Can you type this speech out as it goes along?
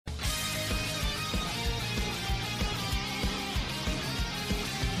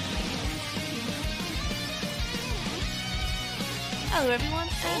Hello everyone,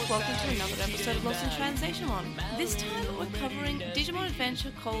 and welcome to another episode of Lost in Translation. This time we're covering Digimon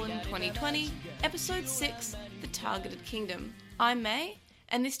Adventure: 2020, Episode 6, The Targeted Kingdom. I'm May,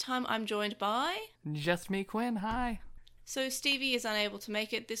 and this time I'm joined by... Just me, Quinn, hi. So Stevie is unable to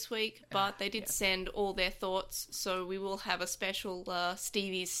make it this week, but they did send all their thoughts, so we will have a special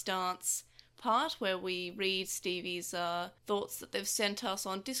Stevie's Stance part where we read Stevie's thoughts that they've sent us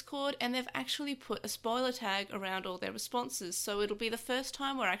on Discord, and they've actually put a spoiler tag around all their responses, so it'll be the first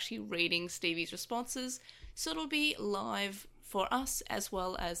time we're actually reading Stevie's responses, so it'll be live for us as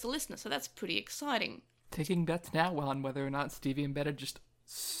well as the listener, so that's pretty exciting. Taking bets now on whether or not Stevie embedded just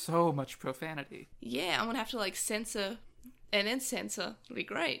so much profanity. Yeah, I'm gonna have to censor and then censor. It'll be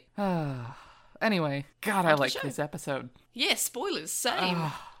great. Anyway, God, I like this episode. Yeah, spoilers,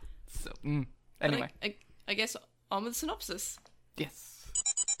 same. Anyway. I guess on with the synopsis. Yes.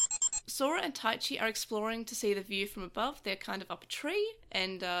 Sora and Taichi are exploring to see the view from above. They're kind of up a tree,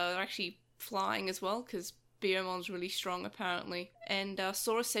 and they're actually flying as well, because Biomon's really strong, apparently. And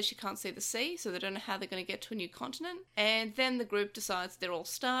Sora says she can't see the sea, so they don't know how they're going to get to a new continent. And then the group decides they're all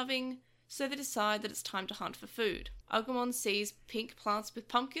starving, so they decide that it's time to hunt for food. Agumon sees pink plants with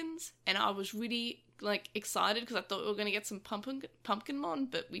pumpkins, and I was really excited because I thought we were going to get some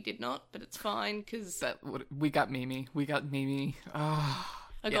Pumpkinmon, but we did not. But it's fine because we got Mimi.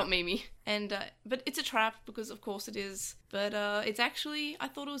 I got Mimi, and but it's a trap because of course it is. But it's actually, I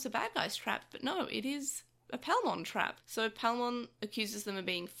thought it was a bad guy's trap, but no, it is a Palmon trap. So Palmon accuses them of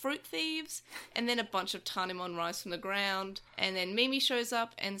being fruit thieves, and then a bunch of Tanimon rise from the ground, and then Mimi shows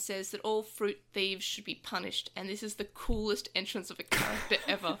up and says that all fruit thieves should be punished, and this is the coolest entrance of a character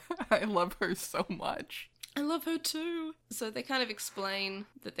ever. I love her so much. I love her too. So they kind of explain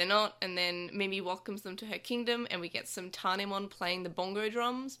that they're not, and then Mimi welcomes them to her kingdom, and we get some Tanimon playing the bongo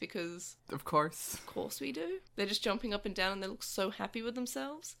drums, because... Of course we do. They're just jumping up and down, and they look so happy with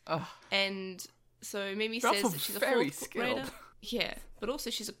themselves. Ugh. And... so Mimi They're says also that she's very a fourth skilled. grader. Yeah, but also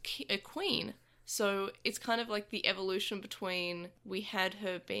she's a queen. So it's kind of like the evolution between we had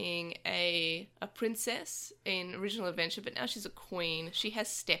her being a princess in Original Adventure, but now she's a queen. She has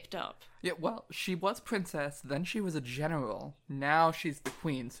stepped up. Yeah, well, she was princess, then she was a general, now she's the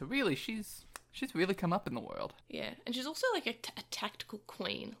queen. So really, she's really come up in the world. Yeah, and she's also a tactical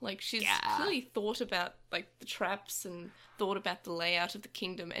queen. She's clearly thought about the traps and thought about the layout of the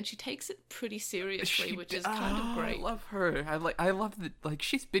kingdom, and she takes it pretty seriously, which is kind of great. I love her. I love that.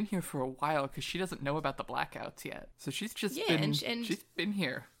 She's been here for a while because she doesn't know about the blackouts yet. So she's just been. She's been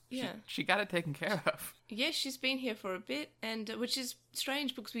here. Yeah, she got it taken care of. Yeah, she's been here for a bit, and which is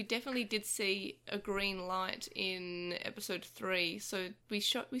strange because we definitely did see a green light in episode 3. So we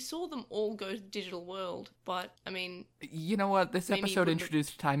saw them all go to the digital world, but I mean, you know what? This episode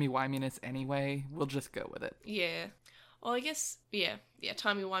introduced timey-wiminess anyway. We'll just go with it. Yeah. Well, I guess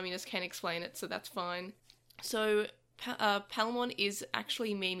timey-wiminess can explain it, so that's fine. So Palmon is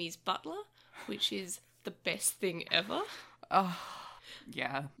actually Mimi's butler, which is the best thing ever.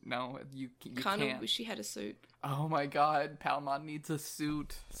 Yeah, no, you kind can't. of wish she had a suit. Oh my god, Palmon needs a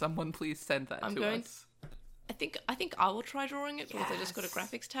suit. Someone please send that to us. I think I will try drawing it because I just got a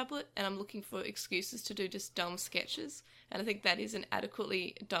graphics tablet and I'm looking for excuses to do just dumb sketches. And I think that is an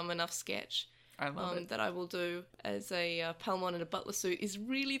adequately dumb enough sketch. I love it. That I will do as a Palmon in a butler suit is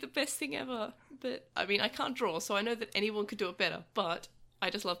really the best thing ever. But, I mean, I can't draw, so I know that anyone could do it better. But I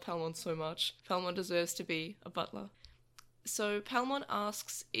just love Palmon so much. Palmon deserves to be a butler. So Palmon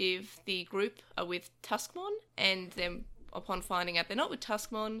asks if the group are with Tuskmon, and then upon finding out they're not with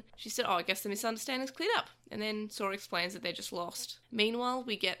Tuskmon, she said, I guess the misunderstanding's cleared up. And then Sora explains that they're just lost. Meanwhile,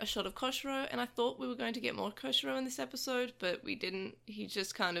 we get a shot of Koshiro, and I thought we were going to get more Koshiro in this episode, but we didn't. He's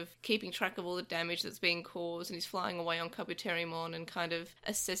just kind of keeping track of all the damage that's being caused, and he's flying away on Kabuterimon and kind of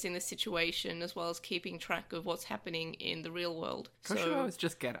assessing the situation, as well as keeping track of what's happening in the real world. Koshiro is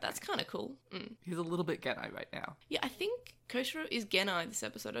just Genai. That's kind of cool. He's a little bit Genai right now. Yeah, I think Koshiro is Genai this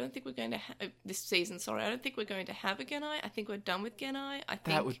episode. I don't think we're going to this season, sorry. I don't think we're going to have a Genai. I think we're done with Genai. I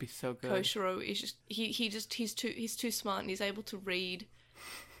think that would be so good. Koshiro is just he's too smart, and he's able to read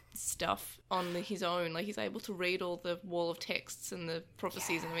stuff on his own. He's able to read all the wall of texts and the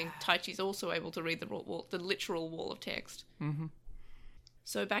prophecies. And I mean, Taichi's also able to read the literal wall of text. Mm-hmm.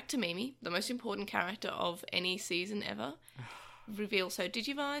 So back to Mimi, the most important character of any season ever. Reveals her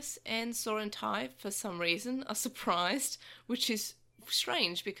Digivice, and Sora and Tai, for some reason, are surprised, which is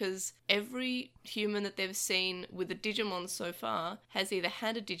strange because every human that they've seen with a Digimon so far has either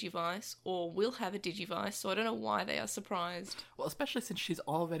had a Digivice or will have a Digivice, so I don't know why they are surprised. Well, especially since she's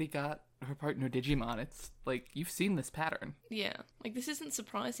already got her partner Digimon. It's you've seen this pattern. Yeah, this isn't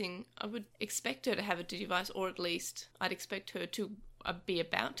surprising. I would expect her to have a Digivice, or at least I'd expect her to be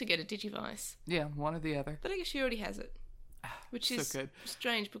about to get a Digivice. Yeah, one or the other. But I guess she already has it. Which is so good.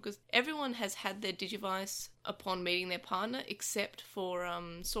 Strange because everyone has had their Digivice upon meeting their partner except for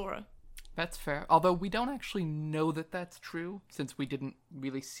Sora. That's fair. Although we don't actually know that that's true since we didn't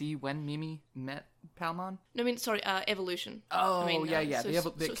really see when Mimi met Palmon. No, I mean, sorry, Evolution. Oh, yeah.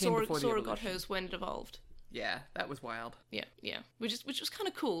 So Sora got hers when it evolved. Yeah, that was wild. Yeah. Which was kind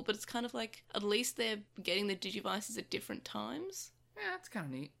of cool, but it's kind of like at least they're getting the Digivices at different times. Yeah, that's kind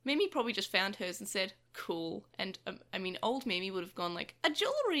of neat. Mimi probably just found hers and said, cool. And, I mean, old Mimi would have gone like, a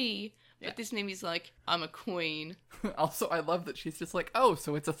jewelry! Yeah. But this Mimi's like, I'm a queen. Also, I love that she's just like, oh,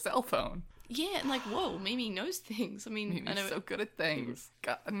 so it's a cell phone. Yeah, and like, whoa, Mimi knows things. I mean, Mimi's I know so good at things.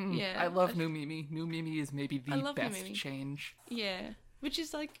 God, yeah, I love new Mimi. New Mimi is maybe the best change. Yeah, which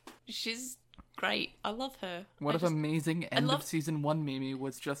is like, she's great. I love her. Amazing end of season 1 Mimi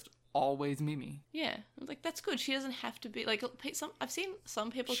was just always Mimi. Yeah, like that's good. She doesn't have to be like I've seen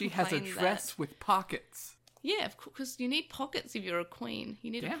some people. She has a dress with pockets. Yeah, of course, because you need pockets if you're a queen. You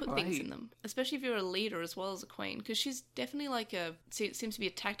need to put things in them, especially if you're a leader as well as a queen. Because she's definitely like seems to be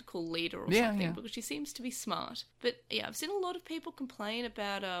a tactical leader or something. Because she seems to be smart. But yeah, I've seen a lot of people complain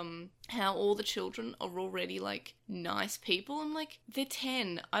about how all the children are already like nice people. I'm like, they're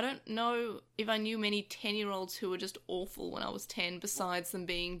 10. I don't know if I knew many 10-year-olds who were just awful when I was 10. Besides them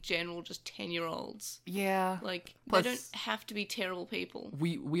being general just 10-year-olds. Yeah. Like they don't have to be terrible people.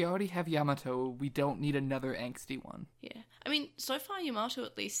 We already have Yamato. We don't need another angsty one. Yeah. I mean, so far Yamato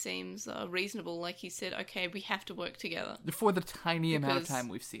at least seems reasonable. Like he said, okay, we have to work together. For the tiny amount of time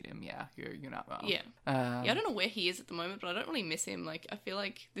we've seen him, yeah, you're not wrong. Yeah. I don't know where he is at the moment, but I don't really miss him. Like, I feel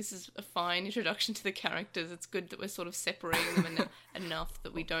like this is a fine introduction to the characters. It's good that we're sort of separating them enough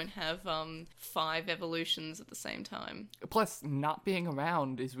that we don't have 5 evolutions at the same time. Plus, not being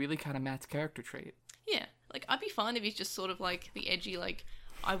around is really kind of Matt's character trait. Yeah. Like, I'd be fine if he's just sort of like the edgy, like,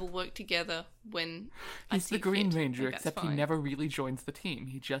 I will work together when He's the Green Ranger, except he never really joins the team.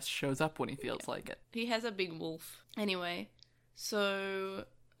 He just shows up when he feels like it. He has a big wolf. Anyway, so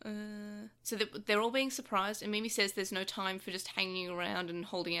they're all being surprised, and Mimi says there's no time for just hanging around and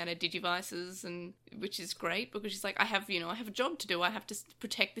holding out her Digivices, and which is great because she's like, I have a job to do. I have to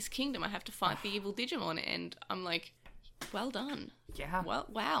protect this kingdom. I have to fight the evil Digimon, and I'm like, well done. Yeah. Well,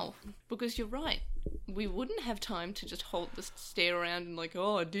 wow. Because you're right. We wouldn't have time to just stare around and like,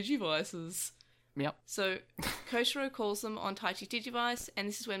 oh, Digivices. Yep. So Koshiro calls them on Taichi's Digivice, and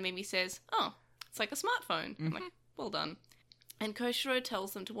this is when Mimi says, oh, it's like a smartphone. I'm like, well done. And Koshiro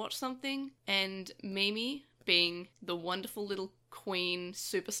tells them to watch something, and Mimi, being the wonderful little queen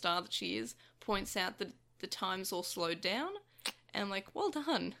superstar that she is, points out that the time's all slowed down. And I'm like, well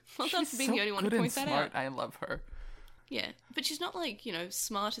done. Well done for being the only one to point that out. I love her. Yeah, but she's not like,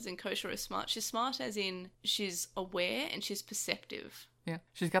 smart as in Koshiro smart. She's smart as in she's aware and she's perceptive. Yeah,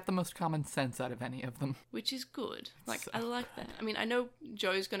 she's got the most common sense out of any of them. Which is good. Like, I like that. I mean, I know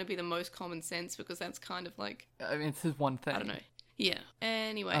Joe's going to be the most common sense because that's kind of like... I mean, it's his one thing. I don't know. Yeah.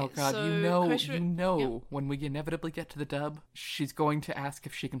 Anyway, oh god, so Koshiro... when we inevitably get to the dub, she's going to ask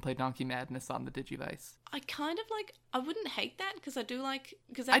if she can play Donkey Madness on the Digivice. I kind of like... I wouldn't hate that because I do like...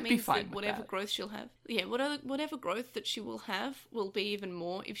 Because that means that whatever growth she'll have... Yeah, whatever growth that she will have will be even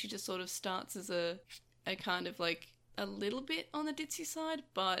more if she just sort of starts as a kind of like a little bit on the ditzy side,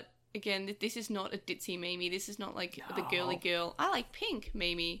 but... Again, this is not a ditzy Mimi. This is not like the girly girl. I like pink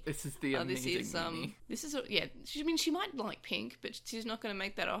Mimi. This is the amazing Mimi. This is she might like pink, but she's not going to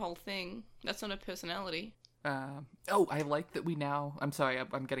make that a whole thing. That's not her personality. I like that we now... I'm sorry,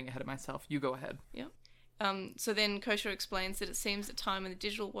 I'm getting ahead of myself. You go ahead. Yeah. So then Koshiro explains that it seems that time in the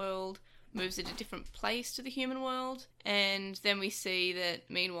digital world moves at a different place to the human world, and then we see that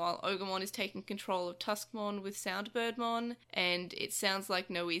meanwhile Ogamon is taking control of Tuskmon with Soundbirdmon, and it sounds like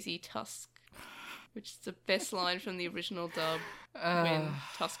No Easy Tusk, which is the best line from the original dub when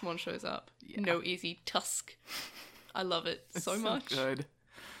Tuskmon shows up. Yeah. No Easy Tusk. I love it so much. Good.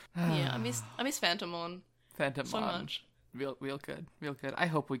 Yeah, I miss Phantomon. Phantomon. So much. Real good. I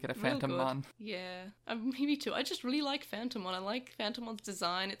hope we get a Phantomon. Yeah, me too. I just really like Phantomon. I like Phantomon's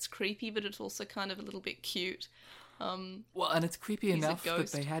design. It's creepy, but it's also kind of a little bit cute. Well, and it's creepy enough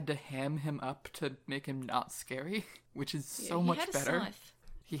that they had to ham him up to make him not scary, which is so much better. Scythe.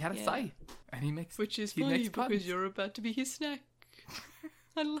 He had a scythe, and he makes which is funny because you're about to be his snack.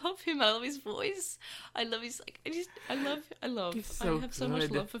 I love him. I love his voice. I love his I love. He's so I have so much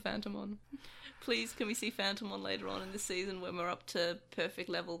love for Phantomon. Please, can we see Phantomon later on in the season when we're up to perfect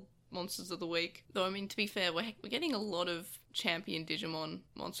level Monsters of the Week? Though, I mean, to be fair, we're getting a lot of champion Digimon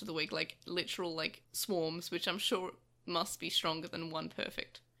Monster of the Week, like literal like swarms, which I'm sure must be stronger than one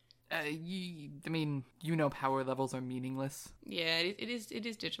perfect. Power levels are meaningless. Yeah, it is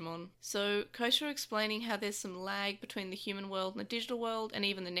Digimon. So Kosho explaining how there's some lag between the human world and the digital world, and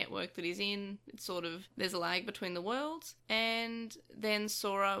even the network that he's in. It's sort of, there's a lag between the worlds. And then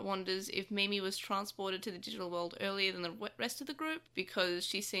Sora wonders if Mimi was transported to the digital world earlier than the rest of the group, because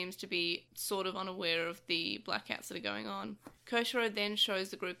she seems to be sort of unaware of the blackouts that are going on. Koshiro then shows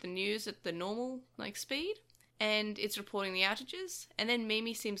the group the news at the normal, speed, and it's reporting the outages. And then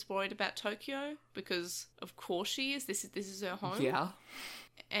Mimi seems worried about Tokyo, because of course she is. This is her home. Yeah.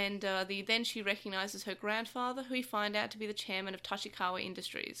 And then she recognises her grandfather, who we find out to be the chairman of Tachikawa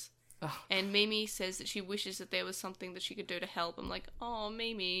Industries. Ugh. And Mimi says that she wishes that there was something that she could do to help. I'm like, oh,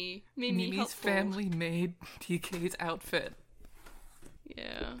 Mimi's helpful. Family made TK's outfit.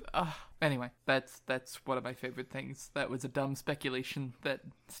 Yeah. Anyway, that's one of my favorite things. That was a dumb speculation that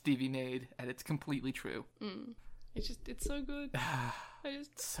Stevie made, and it's completely true. It's so good.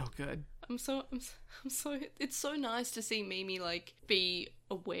 So good. I'm so it's so nice to see Mimi be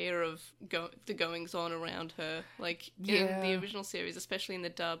aware of the goings on around her. In the original series, especially in the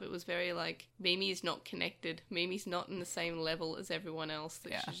dub, it was very Mimi's not connected. Mimi's not in the same level as everyone else.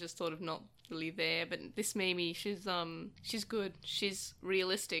 She's just sort of not really there. But this Mimi, she's good. She's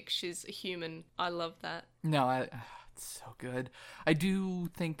realistic. She's a human. I love that. No, it's so good. I do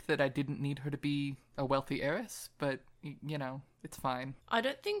think that I didn't need her to be a wealthy heiress, but it's fine. I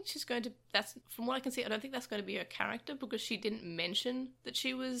don't think she's going to, from what I can see, I don't think that's going to be her character, because she didn't mention that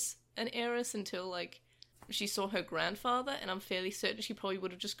she was an heiress until she saw her grandfather, and I'm fairly certain she probably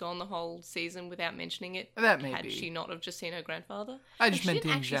would have just gone the whole season without mentioning it. That may be. Had she not have just seen her grandfather. I just meant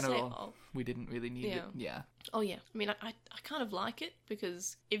in general, we didn't really need it. Yeah. Oh, yeah. I mean, I kind of like it,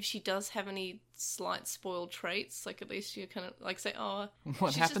 because if she does have any slight spoiled traits, at least you kind of, say, oh,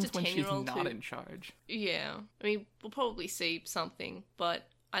 what she's happens just a when she's 10-year-old not in charge? Yeah. I mean, we'll probably see something, but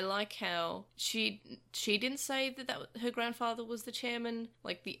I like how she didn't say that her grandfather was the chairman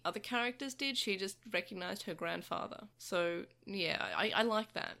like the other characters did. She just recognised her grandfather. So, yeah, I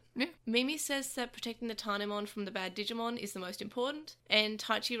like that. Yeah. Mimi says that protecting the Tanemon from the bad Digimon is the most important, and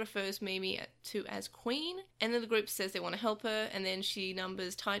Taichi refers Mimi to as Queen, and then the group says they want to help her, and then she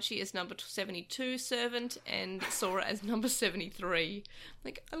numbers Taichi as number 72 servant and Sora as number 73.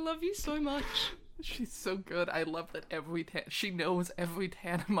 I love you so much. She's so good. I love that she knows every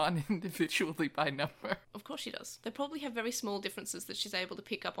Tanemon individually by number. Of course she does. They probably have very small differences that she's able to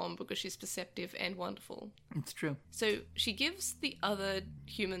pick up on because she's perceptive and wonderful. It's true. So she gives the other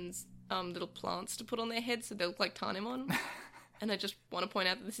humans little plants to put on their heads so they look like Tanemon. And I just want to point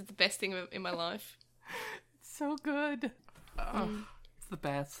out that this is the best thing in my life. It's so good. It's the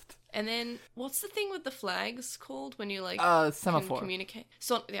best. And then, what's the thing with the flags called when you semaphore. Can communicate?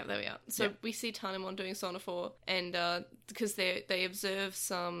 Yeah, there we are. So we see Tanemon doing semaphore, and because they observe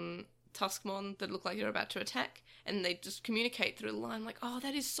some Tuskmon that look like they're about to attack, and they just communicate through the line oh,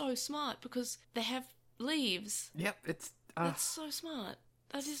 that is so smart because they have leaves. Yep, that's so smart.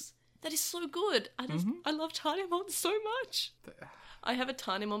 That is so good. I love Tanemon so much. I have a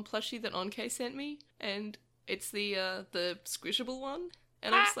Tanemon plushie that Onke sent me, and it's the squishable one.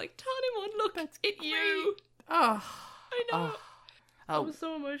 And I'm just Tanemon, look at you. Oh. I know. I was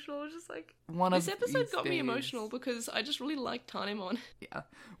so emotional. I was just this episode got me emotional because I just really like Tanemon. Yeah.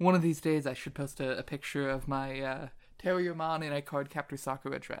 One of these days I should post a picture of my Terriermon in a Cardcaptor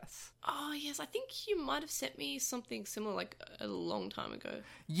Sakura dress. Oh, yes. I think you might have sent me something similar a long time ago.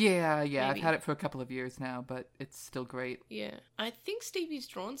 Yeah. Maybe. I've had it for a couple of years now, but it's still great. Yeah. I think Stevie's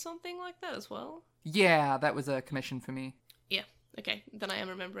drawn something like that as well. Yeah, that was a commission for me. Yeah. Okay, then I am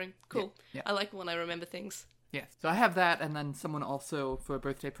remembering. Cool. Yeah. I like when I remember things. Yeah. So I have that, and then someone also, for a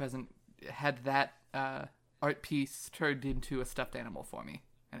birthday present, had that art piece turned into a stuffed animal for me,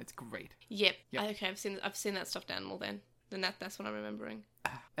 and it's great. Yep. Okay, I've seen that stuffed animal then. Then that's what I'm remembering.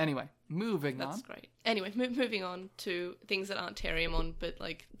 Anyway, moving on. That's great. Anyway, moving on to things that aren't Terriermon, but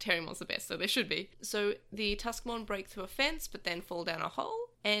Terriermon's the best, so they should be. So the Tuskmon break through a fence, but then fall down a hole.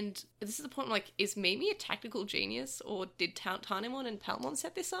 And this is the point, is Mimi a tactical genius, or did Tanemon and Palmon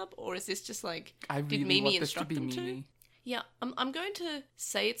set this up, or is this just did Mimi instruct them to? Yeah, I'm going to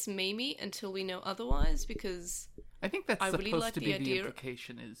say it's Mimi until we know otherwise, because I think that's supposed to be the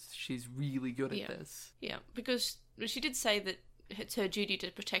implication is she's really good at this. Yeah, because she did say that it's her duty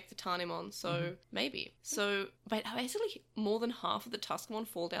to protect the Tanemon, so maybe. So, but basically more than half of the Tuskmon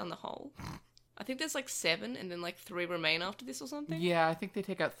fall down the hole. I think there's 7 and then 3 remain after this or something. Yeah, I think they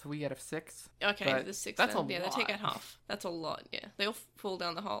take out 3 out of 6. Okay, there's 6 that's then. A lot. They take out half. That's a lot, yeah. They all fall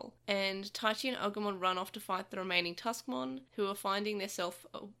down the hole. And Taichi and Agumon run off to fight the remaining Tuskmon, who are finding themselves,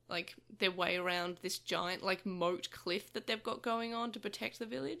 their way around this giant, like, moat cliff that they've got going on to protect the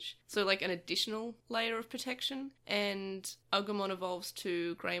village. So, like, an additional layer of protection. And Agumon evolves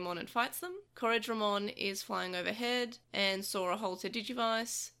to Greymon and fights them. Coredramon is flying overhead, and Sora holds her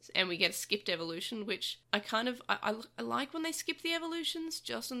Digivice, and we get a skipped evolution, which I like when they skip the evolutions,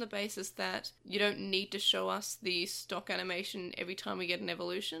 just on the basis that you don't need to show us the stock animation every time we get an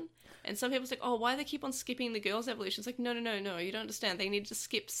evolution. And some people say, oh, why do they keep on skipping the girls' evolutions? Like, no, you don't understand. They need to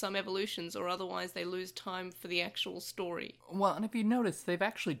skip some evolutions, or otherwise they lose time for the actual story. Well, and if you notice, they've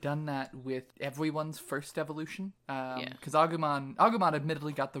actually done that with everyone's first evolution. Because Agumon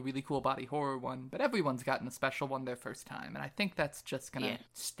admittedly got the really cool body horror one, but everyone's gotten a special one their first time. And I think that's just going to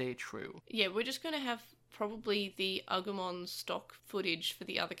stay true. Yeah, we're just going to have probably the Agumon stock footage for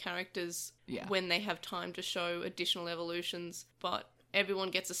the other characters when they have time to show additional evolutions, but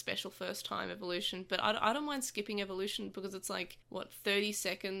everyone gets a special first time evolution. But I don't mind skipping evolution because it's like, 30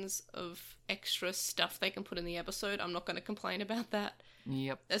 seconds of extra stuff they can put in the episode. I'm not going to complain about that.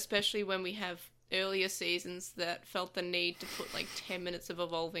 Yep. Especially when we have earlier seasons that felt the need to put like 10 minutes of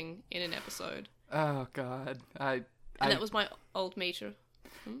evolving in an episode. Oh, God. And that was my old meter.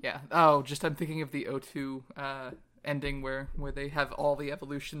 Yeah. Oh, I'm thinking of the O2 ending where they have all the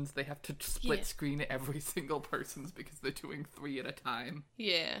evolutions. They have to split screen every single person's because they're doing 3 at a time.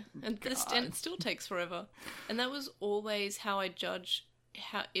 Yeah. And it still takes forever. And that was always how I judge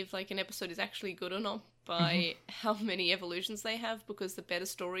if like an episode is actually good or not, by how many evolutions they have, because the better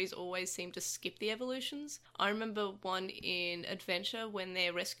stories always seem to skip the evolutions. I remember one in Adventure when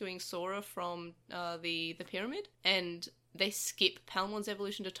they're rescuing Sora from the pyramid, and they skip Palmon's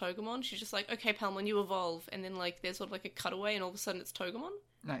evolution to Togemon. She's just like, okay, Palmon, you evolve. And then, like, there's sort of like a cutaway, and all of a sudden it's Togemon.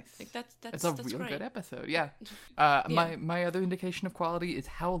 Nice. Like, that's a real great. good episode, yeah. My other indication of quality is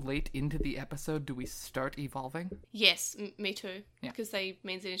how late into the episode do we start evolving? Yes, me too. Yeah. Because they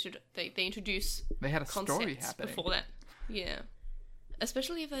introduce they had a story happening before that. Yeah.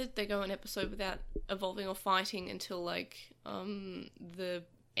 Especially if they go an episode without evolving or fighting until, like, the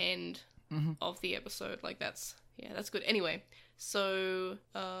end of the episode. Like, that's good. Anyway, so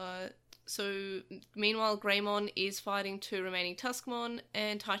meanwhile, Greymon is fighting 2 remaining Tuskmon,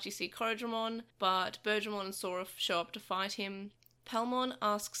 and Taichi see Coredramon, but Birdramon and Sora show up to fight him. Palmon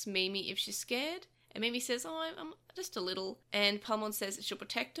asks Mimi if she's scared, and Mimi says, oh, I'm just a little, and Palmon says that she'll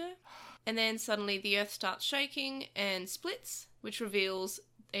protect her, and then suddenly the earth starts shaking and splits, which reveals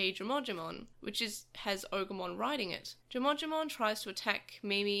a Jumojimon, which has Agumon riding it. Jumojimon tries to attack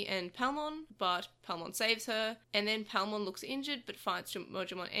Mimi and Palmon, but Palmon saves her, and then Palmon looks injured but fights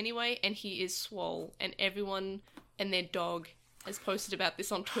Jumojimon anyway, and he is swole, and everyone and their dog has posted about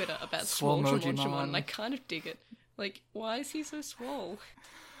this on Twitter, about swole Jumojimon, and I kind of dig it. Like, why is he so swole?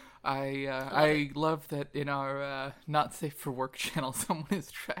 I love that in our Not Safe for Work channel, someone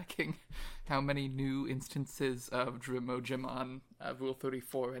is tracking how many new instances of Jumojimon Rule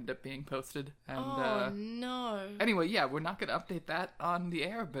 34 end up being posted. And, no. Anyway, yeah, we're not going to update that on the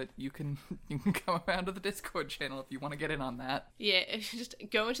air, but you can come around to the Discord channel if you want to get in on that. Yeah, just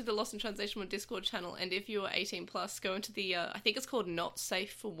go into the Lost in Translation Discord channel, and if you are 18 plus, go into the, I think it's called Not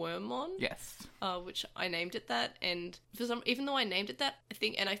Safe for Wormmon. Yes. Which I named it that, and even though I named it that,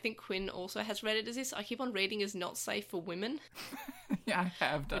 I think Quinn also has read it as this, I keep on reading as Not Safe for Women. Yeah, I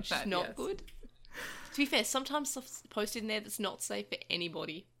have done which that, is not good. To be fair, sometimes stuff's posted in there that's not safe for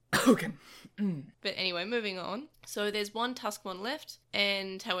anybody. Okay. But anyway, moving on. So there's one Tuskmon left,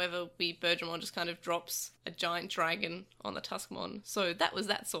 and however, Birdramon just kind of drops a giant dragon on the Tuskmon. So that was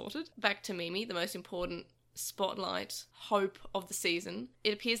that sorted. Back to Mimi, the most important spotlight hope of the season.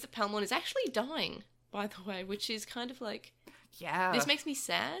 It appears that Palmon is actually dying, by the way, which is kind of like... Yeah. This makes me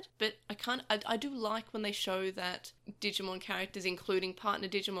sad, but I do like when they show that Digimon characters, including partner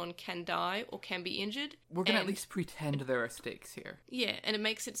Digimon, can die or can be injured. We're going to at least pretend there are stakes here. Yeah, and it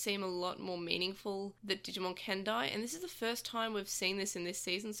makes it seem a lot more meaningful that Digimon can die, and this is the first time we've seen this in this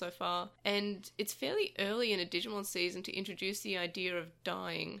season so far, and it's fairly early in a Digimon season to introduce the idea of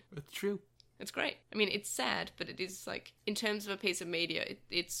dying. It's true. It's great. I mean, it's sad, but it is, like, in terms of a piece of media,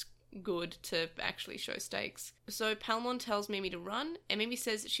 it's good to actually show stakes. So Palmon tells Mimi to run, and Mimi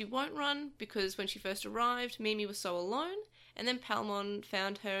says that she won't run because when she first arrived, Mimi was so alone, and then Palmon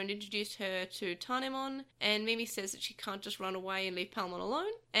found her and introduced her to Tanemon, and Mimi says that she can't just run away and leave Palmon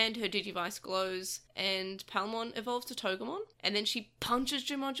alone, and her Digivice glows, and Palmon evolves to Togemon, and then she punches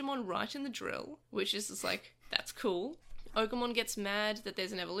Jumojimon right in the drill, which is just like, that's cool. Agumon gets mad that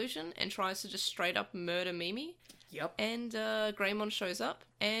there's an evolution and tries to just straight up murder Mimi. Yep. And Greymon shows up,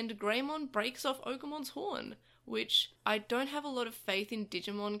 and Greymon breaks off Agumon's horn, which I don't have a lot of faith in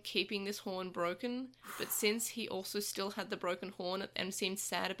Digimon keeping this horn broken, but since he also still had the broken horn and seemed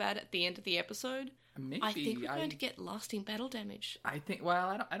sad about it at the end of the episode, Maybe I think we're going to get lasting battle damage. I think.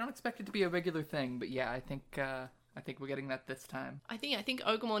 Well, I don't expect it to be a regular thing, but yeah, I think we're getting that this time. I think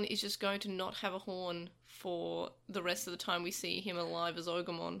Ogamon is just going to not have a horn for the rest of the time we see him alive as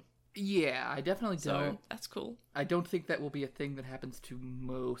Ogamon. Yeah, I definitely don't. So that's cool. I don't think that will be a thing that happens to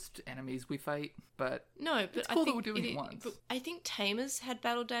most enemies we fight, but no, but it's cool I think that we're doing it once. But I think Tamers had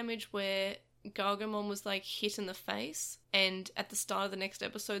battle damage where Gargomon was like hit in the face, and at the start of the next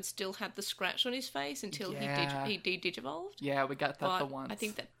episode still had the scratch on his face until he de-digivolved. Yeah, we got that but the once. I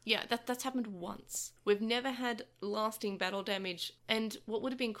think that's happened once. We've never had lasting battle damage, and what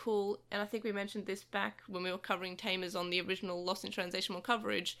would have been cool, and I think we mentioned this back when we were covering Tamers on the original Lost in Translation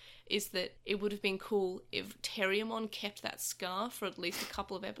coverage, is that it would have been cool if Terriermon kept that scar for at least a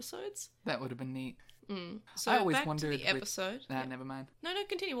couple of episodes. That would have been neat. So I always back wondered to the episode. Never mind. No,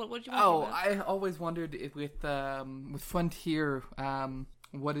 continue. What did you want to I always wondered if with Frontier,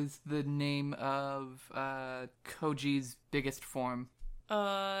 what is the name of Koji's biggest form?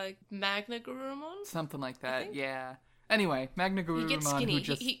 Magna Garurumon? Something like that. Yeah. Anyway, Magna Garurumon. He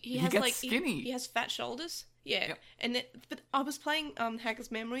gets skinny. He has gets like skinny. He has fat shoulders. Yeah. Yep. And but I was playing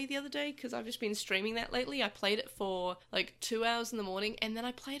Hacker's Memory the other day because I've just been streaming that lately. I played it for like 2 hours in the morning, and then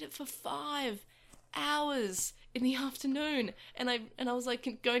I played it for 5 hours in the afternoon, and I was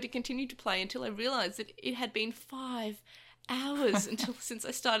like going to continue to play until I realized that it had been 5 hours since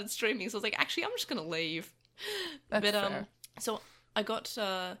I started streaming. So I was like, actually, I'm just gonna leave. That's fair. So I got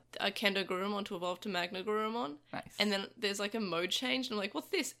a Kendo Garurumon to evolve to Magna Garurumon. Nice. And then there's like a mode change, and I'm like, what's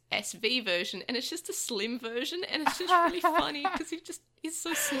this? SV version, and it's just a slim version, and it's just really funny because he's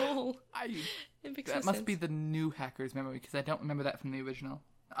so small. It makes that no must sense. be the new Hacker's Memory, because I don't remember that from the original.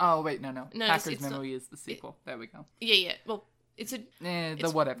 Oh, wait, no. Hacker's Memory is the sequel. There we go. Yeah. Well, it's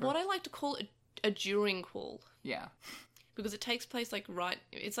whatever. What I like to call a during call. Yeah. Because it takes place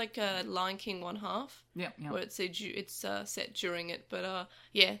it's like Lion King 1/2. Yeah. Where it's set during it. But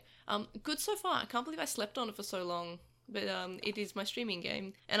good so far. I can't believe I slept on it for so long. But it is my streaming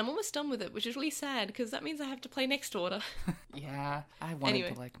game, and I'm almost done with it, which is really sad because that means I have to play Next Order. Yeah, I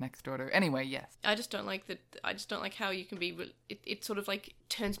wanted to like Next Order. Anyway, yes. I just don't like that. I just don't like how you can be. It sort of like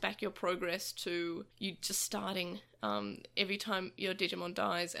turns back your progress to you just starting every time your Digimon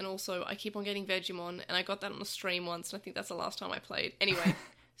dies, and also I keep on getting Vegemon, and I got that on the stream once, and I think that's the last time I played. Anyway,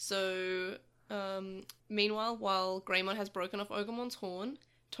 so meanwhile, while Greymon has broken off Ogamon's horn,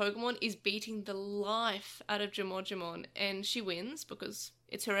 Togemon is beating the life out of Jimojimon, and she wins because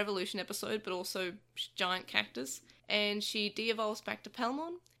it's her evolution episode, but also giant cactus. And she de-evolves back to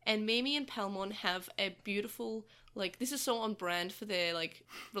Palmon, and Mimi and Palmon have a beautiful, like, this is so on brand for their, like,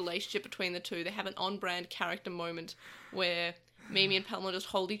 relationship between the two. They have an on-brand character moment where Mimi and Palmon just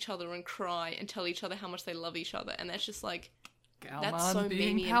hold each other and cry and tell each other how much they love each other, and that's just like, Galmon that's so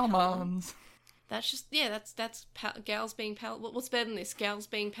being Mimi and Palmon. Palmons. That's just, yeah, that's gals being pal. What's better than this? Gals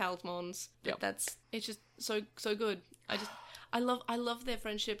being palmons. Yep. It's just so good. I love their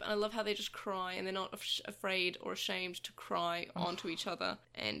friendship, and I love how they just cry and they're not afraid or ashamed to cry onto each other,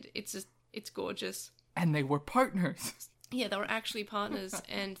 and it's gorgeous. And they were partners. Yeah, they were actually partners,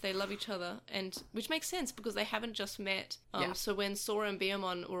 and they love each other, and which makes sense because they haven't just met. So when Sora and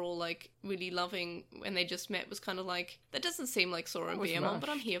Beamon were all like really loving when they just met, was kind of like, that doesn't seem like Sora and Beamon, but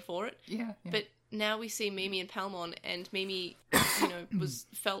I'm here for it. Yeah. But now we see Mimi and Palmon, and Mimi,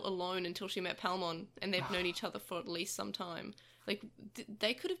 felt alone until she met Palmon, and they've known each other for at least some time. Like,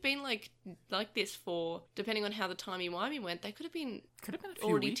 they could have been like this for, depending on how the timey-wimey went, they could have been a few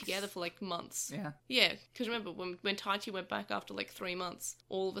already weeks. together for like months. Yeah. Yeah, because remember, when Taichi went back after like 3 months,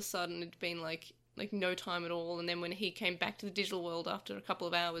 all of a sudden it'd been like no time at all, and then when he came back to the digital world after a couple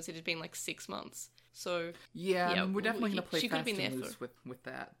of hours, it had been like 6 months. So yeah, I mean, we're definitely going to play she could have fast been and there loose with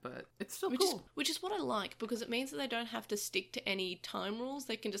that, but it's still which cool. Which is what I like, because it means that they don't have to stick to any time rules.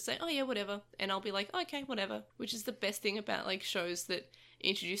 They can just say, oh yeah, whatever, and I'll be like, okay, whatever, which is the best thing about like shows that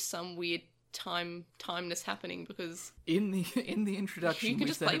introduce some weird timeness happening, because in the introduction we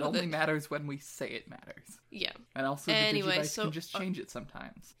said it only matters when we say it matters. Yeah. And also the Digivice can just change it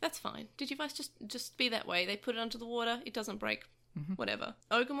sometimes. That's fine. Digivice just be that way. They put it under the water, it doesn't break. Whatever.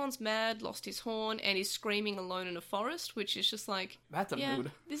 Ogamon's mad, lost his horn, and is screaming alone in a forest, which is just like, that's a mood.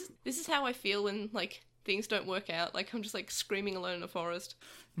 This is how I feel when like things don't work out. Like, I'm just like screaming alone in a forest.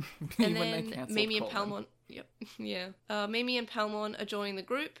 And then Mimi and Palmon. Yep. Yeah. Mimi and Palmon are joining the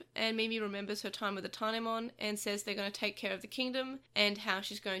group, and Mimi remembers her time with the Tanemon and says they're going to take care of the kingdom and how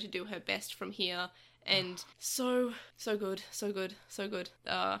she's going to do her best from here. And so good.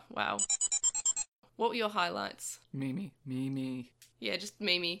 Wow. What were your highlights? Mimi. Yeah, just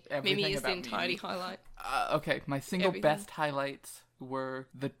Mimi. Everything Mimi is the about entirety Mimi. highlight. Okay, my single Everything. best highlights were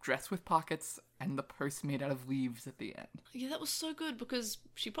the dress with pockets and the purse made out of leaves at the end. Yeah, that was so good because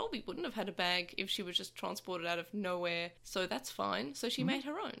she probably wouldn't have had a bag if she was just transported out of nowhere. So that's fine. So she made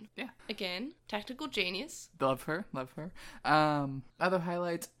her own. Yeah. Again, tactical genius. Love her. Other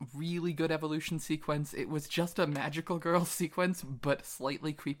highlights, really good evolution sequence. It was just a magical girl sequence, but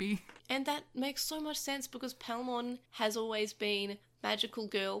slightly creepy. And that makes so much sense because Palmon has always been magical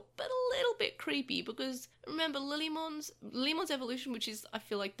girl, but a little bit creepy because remember Lilymon's evolution, which is I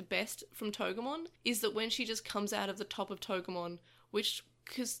feel like the best from Togemon, is that when she just comes out of the top of Togemon, which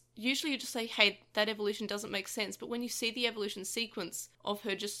because usually you just say, hey, that evolution doesn't make sense, but when you see the evolution sequence of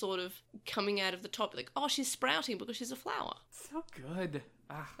her just sort of coming out of the top, like, oh, she's sprouting because she's a flower. So good.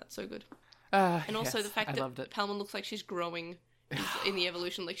 That's so good. And Also the fact loved that it. Palmon looks like she's growing in the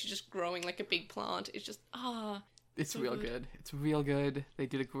evolution, like she's just growing like a big plant. It's just, It's so real good. good. It's real good. They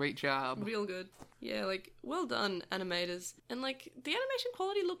did a great job. real good. Yeah, like, well done, animators. And, like, the animation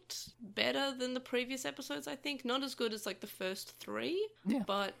quality looked better than the previous episodes, I think. Not as good as, like, the first 3, Yeah.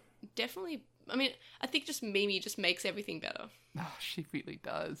 but definitely, I mean, I think just Mimi just makes everything better. Oh, she really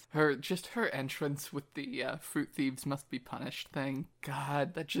does. Her entrance with the fruit thieves must be punished thing.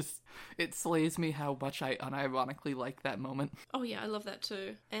 God, it slays me how much I unironically like that moment. Oh, yeah, I love that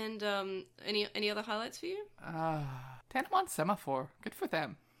too. And, any other highlights for you? Tanamon Semaphore. Good for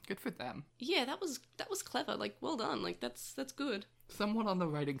them. Yeah, that was clever. Like, well done. Like, that's good. Someone on the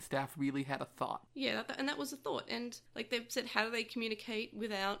writing staff really had a thought. Yeah, that was a thought. And, like, they've said, how do they communicate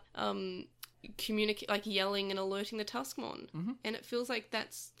without, like yelling and alerting the Tuskmon? And it feels like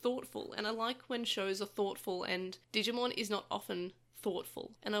that's thoughtful. And I like when shows are thoughtful, and Digimon is not often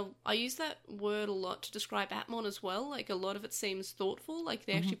thoughtful. And I use that word a lot to describe Atmon as well. Like, a lot of it seems thoughtful. Like,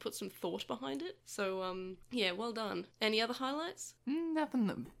 they actually put some thought behind it. So, yeah, well done. Any other highlights? Nothing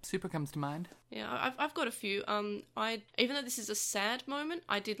that super comes to mind. Yeah, I've got a few. Even though this is a sad moment,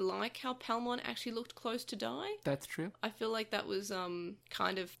 I did like how Palmon actually looked close to die. That's true. I feel like that was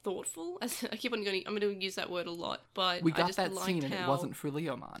kind of thoughtful. I'm going to use that word a lot, but We I got just that liked scene and it how- wasn't for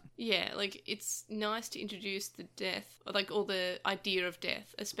Leomon. Yeah, like, it's nice to introduce the death, like, or the idea of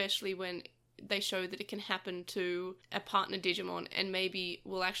death, especially when they show that it can happen to a partner Digimon, and maybe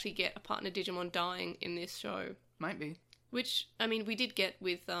we'll actually get a partner Digimon dying in this show. Might be. Which, I mean, we did get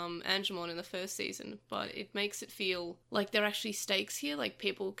with Angemon in the first season, but it makes it feel like there are actually stakes here. Like,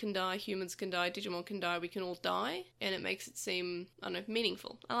 people can die, humans can die, Digimon can die, we can all die. And it makes it seem, I don't know,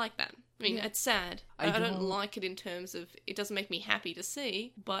 meaningful. I like that. I mean, it's sad. I don't like it in terms of, it doesn't make me happy to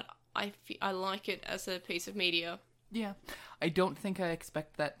see, but I like it as a piece of media. Yeah. I don't think I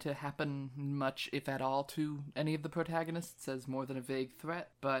expect that to happen much, if at all, to any of the protagonists as more than a vague threat,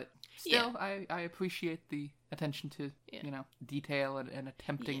 but still, I appreciate the attention to, detail and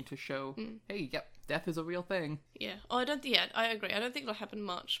attempting to show, hey, yep, death is a real thing. Yeah. Oh, I agree. I don't think it'll happen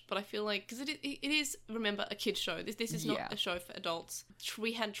much, but I feel like, because it is, remember, a kid's show. This is not a show for adults.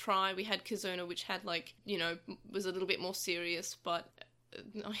 We had Kizuna, which had, like, was a little bit more serious, but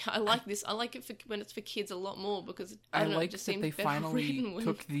I like this. I like it when it's for kids a lot more because I don't know, it just that seems they better finally written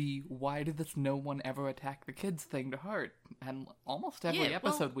took the "why did this no one ever attack the kids" thing to heart, and almost every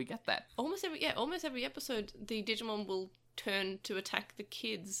episode we get that. Almost every episode, the Digimon will turn to attack the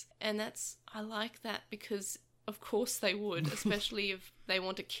kids, and I like that because of course they would, especially if they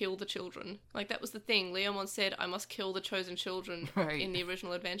want to kill the children. Like, that was the thing. Leomon said, I must kill the chosen children in the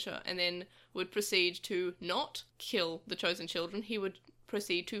original adventure, and then would proceed to not kill the chosen children. He would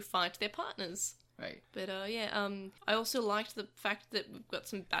proceed to fight their partners. Right. But, I also liked the fact that we've got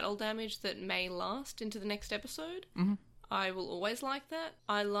some battle damage that may last into the next episode. Mm-hmm. I will always like that.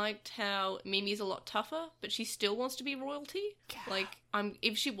 I liked how Mimi's a lot tougher, but she still wants to be royalty. Yeah. Like,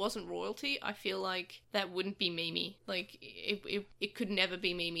 if she wasn't royalty, I feel like that wouldn't be Mimi. Like, it could never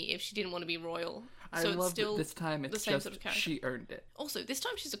be Mimi if she didn't want to be royal. I So love it's still that this time it's the same just sort of character. she earned it. Also, this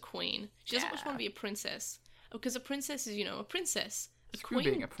time she's a queen. She doesn't just want to be a princess. Because a princess is, a princess. A Screw queen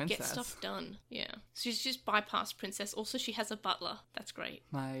being a princess. gets stuff done. Yeah. She's just bypassed princess. Also, she has a butler. That's great.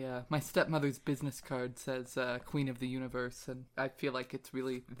 My stepmother's business card says Queen of the Universe, and I feel like it's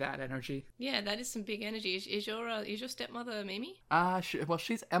really that energy. Yeah, that is some big energy. Is your stepmother Mimi?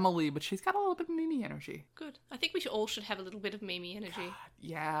 She's Emily, but she's got a little bit of Mimi energy. Good. I think we all should have a little bit of Mimi energy.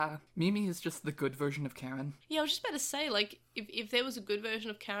 Yeah, Mimi is just the good version of Karen. Yeah, I was just about to say, like, if there was a good version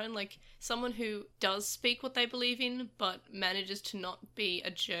of Karen, like, someone who does speak what they believe in, but manages to not be a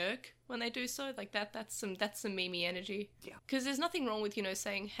jerk when they do so, like, that's some Mimi energy. Yeah. Because there's nothing wrong with,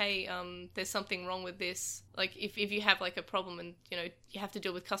 saying, hey, there's something wrong with this. Like, if you have, like, a problem and, you have to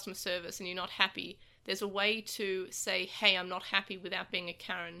deal with customer service and you're not happy, there's a way to say, hey, I'm not happy without being a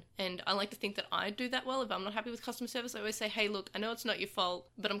Karen. And I like to think that I do that well. If I'm not happy with customer service, I always say, hey, look, I know it's not your fault,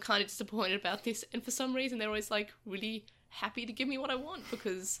 but I'm kind of disappointed about this. And for some reason, they're always like really happy to give me what I want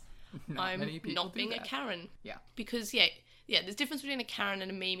because I'm not being a Karen. Yeah. Because, yeah, there's a difference between a Karen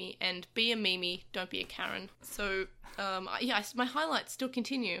and a Mimi, and be a Mimi, don't be a Karen. So, my highlights still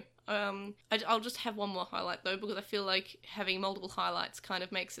continue. I'll just have one more highlight, though, because I feel like having multiple highlights kind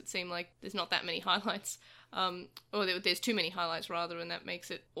of makes it seem like there's not that many highlights. Or there's too many highlights, rather, and that makes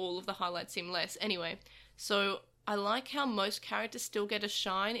it all of the highlights seem less. Anyway, so I like how most characters still get a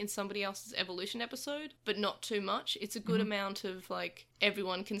shine in somebody else's evolution episode, but not too much. It's a good amount of, like,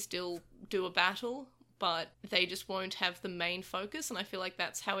 everyone can still do a battle, but they just won't have the main focus, and I feel like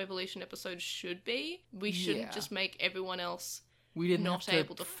that's how evolution episodes should be. We shouldn't just make everyone else we didn't not have to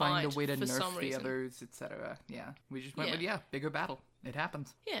able to find fight a way to for nerf some the reason. others, etc. Yeah, we just went with bigger battle. It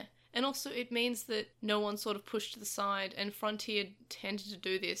happens. Yeah, and also it means that no one sort of pushed to the side, and Frontier tended to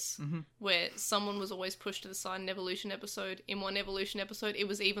do this, where someone was always pushed to the side in evolution episode. In one evolution episode, it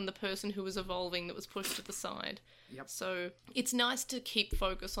was even the person who was evolving that was pushed to the side. Yep. So it's nice to keep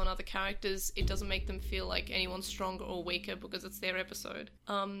focus on other characters. It doesn't make them feel like anyone's stronger or weaker because it's their episode.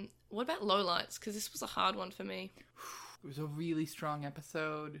 What about lowlights? Because this was a hard one for me. It was a really strong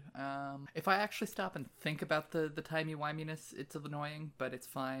episode. If I actually stop and think about the timey-wiminess, it's annoying, but it's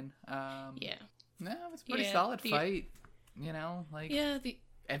fine. Yeah. No, it was a pretty solid fight. You know, like... Yeah,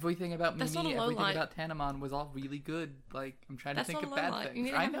 everything about That's Mimi, not a everything lowlight. about Tanamon was all really good. Like, I'm trying to think of not a bad lowlight. You things.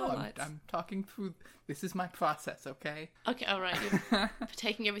 need to I have know, lowlights. I'm talking through... This is my process, okay? Okay, alright. You're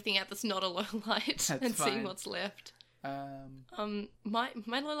taking everything out that's not a low light and fine. seeing what's left. Um, My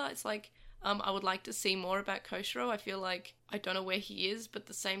low light's like, I would like to see more about Koshiro. I feel like I don't know where he is, but at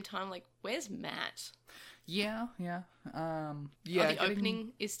the same time, like, where's Matt? yeah. The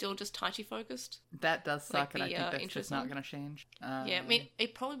opening is still just Taichi focused. That does suck, Like and I the, think that's just interest not one? going to change. Yeah, I mean,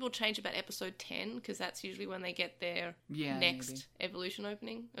 it probably will change about episode 10, because that's usually when they get their next maybe. evolution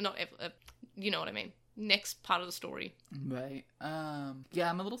opening. You know what I mean. Next part of the story. Right. Yeah,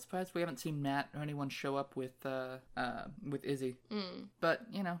 I'm a little surprised we haven't seen Matt or anyone show up with Izzy. But,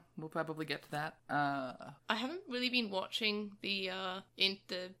 you know, we'll probably get to that. I haven't really been watching the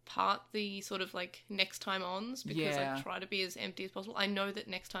sort of like next time ons, because I try to be as empty as possible. I know that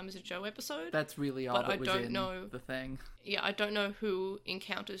next time is a Joe episode. That's really all but that I was don't in know. the thing. Yeah, I don't know who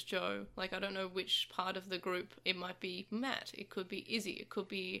encounters Joe. Like, I don't know which part of the group. It might be Matt. It could be Izzy. It could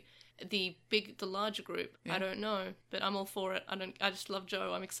be the larger group. Yeah. I don't know, but I'm all for it. I just love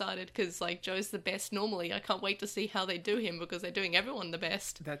Joe. I'm excited because, like, Joe's the best normally. I can't wait to see how they do him because they're doing everyone the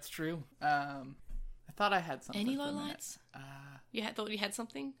best. That's true. I thought I had something. Any for a low minute. lights? Thought you had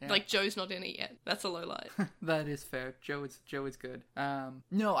something? Yeah. Like, Joe's not in it yet. That's a low light. That is fair. Joe is good.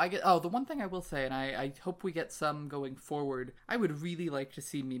 No, I get. Oh, the one thing I will say, and I hope we get some going forward. I would really like to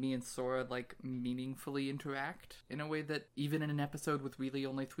see Mimi and Sora like meaningfully interact in a way that even in an episode with really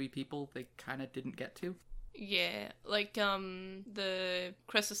only 3 people, they kind of didn't get to. Yeah, like the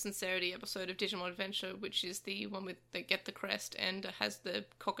Crest of Sincerity episode of Digimon Adventure, which is the one with they get the crest and has the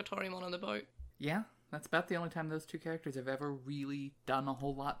Cockatorimon on the boat. Yeah, that's about the only time those 2 characters have ever really done a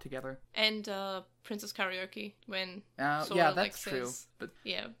whole lot together. And Princess Karaoke, when Yeah, Sora, that's like, true. says, But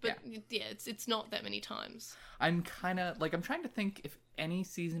it's not that many times. I'm kind of like I'm trying to think if any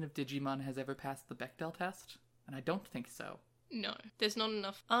season of Digimon has ever passed the Bechdel test, and I don't think so. No, there's not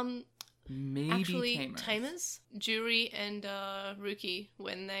enough. Maybe Actually, Tamers. Juri and Ruki,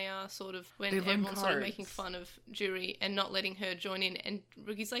 when they are sort of when They learn everyone's sort of cards. making fun of Juri and not letting her join in, and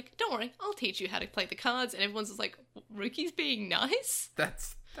Ruki's like, "Don't worry, I'll teach you how to play the cards," and everyone's just like, "Ruki's being nice."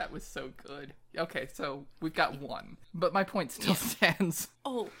 That was so good. Okay, so we've got one, but my point still stands.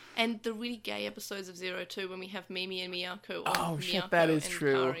 Oh, and the really gay episodes of 02 when we have Mimi and Miyako. Or Oh Miyako shit, that is and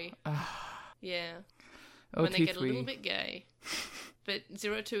true. Kari. Yeah, when they get a little bit gay. But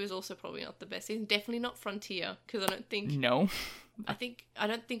 02 is also probably not the best season. Definitely not Frontier, because I don't think No. I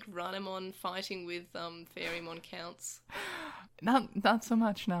don't think Ranamon fighting with Fairymon counts. Not so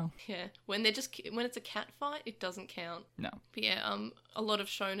much, no. Yeah, when it's a cat fight, it doesn't count. No. But yeah, a lot of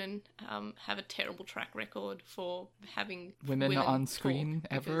shonen have a terrible track record for having Women on talk, screen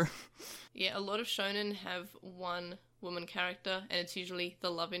ever. because, yeah, a lot of shonen have one woman character, and it's usually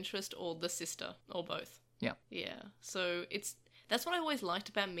the love interest or the sister or both. Yeah. Yeah, so that's what I always liked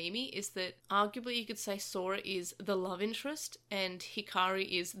about Mimi, is that arguably you could say Sora is the love interest and Hikari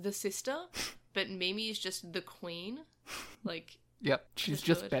is the sister, but Mimi is just the queen. Like, Yep, she's Just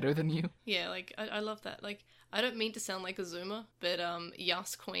just good. better than you. yeah, like, I love that. Like, I don't mean to sound like Azuma, but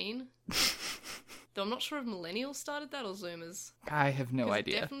Yas Queen. Though I'm not sure if millennials started that or Zoomers. I have no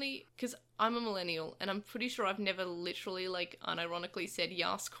idea. Definitely, because I'm a millennial, and I'm pretty sure I've never literally, like, unironically said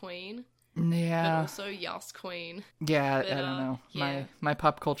Yas Queen, but Yeah. also Yas Queen. Yeah, But, I don't know. yeah. My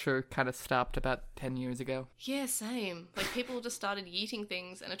pop culture kind of stopped about 10 years ago. Yeah, same. Like, people just started yeeting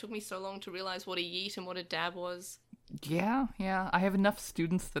things, and it took me so long to realize what a yeet and what a dab was. Yeah. I have enough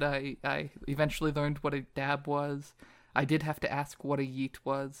students that I eventually learned what a dab was. I did have to ask what a yeet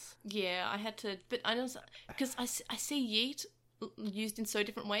was. Yeah, I had to, but I know, because I see yeet used in so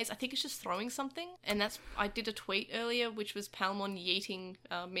different ways. I think it's just throwing something, and I did a tweet earlier, which was Palmon yeeting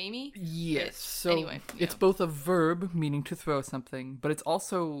Mimi. Yes, But so anyway, it's yeah. both a verb, meaning to throw something, but it's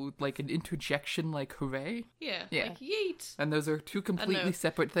also like an interjection like hooray. Yeah, Yeah. like yeet. And those are two completely know.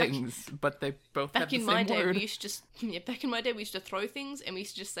 separate things, but they both have Back the in same my day, word. we used to just back in my day we used to throw things, and we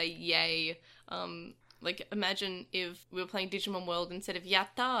used to just say yay. Like imagine if we were playing Digimon World, instead of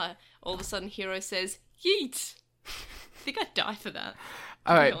yatta, all of a sudden Hero says yeet. I think I'd die for that.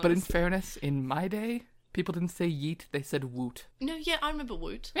 Alright, but in honest. fairness, in my day, people didn't say yeet, they said woot. No, yeah, I remember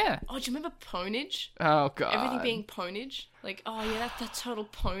Woot. Yeah. Oh, do you remember Ponage? Oh god. Everything being ponage. Like, oh yeah, that's total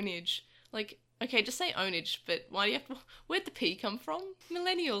ponage. Like, okay, just say ownage, but why do you have to... Where'd the P come from?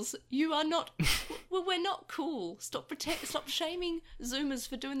 Millennials, you are not... we're not cool. Stop shaming Zoomers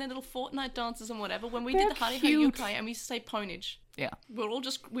for doing their little Fortnite dances and whatever. When we did They're the Hare cute. Yokai and we used to say ponage. Yeah.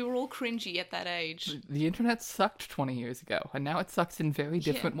 We were all cringy at that age. The internet sucked 20 years ago, and now it sucks in very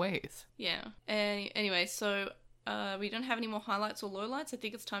different ways. Yeah. Anyway, so we don't have any more highlights or lowlights. I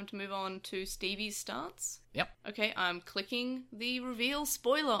think it's time to move on to Stevie's stance. Yep. Okay, I'm clicking the reveal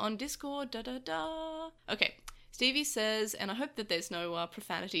spoiler on Discord. Da da da. Okay, Stevie says, and I hope that there's no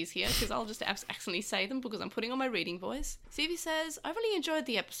profanities here, because I'll just accidentally say them because I'm putting on my reading voice. Stevie says, I really enjoyed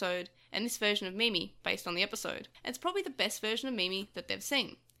the episode and this version of Mimi based on the episode. It's probably the best version of Mimi that they've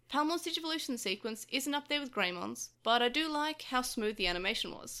seen. Palmon's Digivolution sequence isn't up there with Greymon's, but I do like how smooth the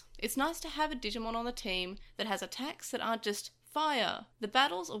animation was. It's nice to have a Digimon on the team that has attacks that aren't just fire. The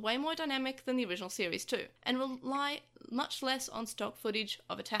battles are way more dynamic than the original series too, and rely much less on stock footage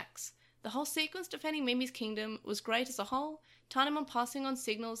of attacks. The whole sequence defending Mimi's kingdom was great as a whole. Tynamon passing on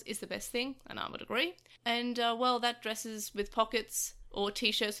signals is the best thing, and I would agree. And, well, that dresses with pockets, or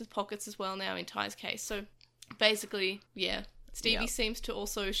t-shirts with pockets as well now in Ty's case. So, basically, yeah, Stevie Yep. seems to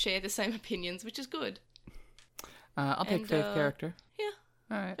also share the same opinions, which is good. I'll take And, fave character.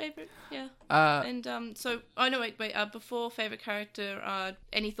 Yeah, Alright. favorite, yeah. Uh, And, so, oh no, wait, before favorite character,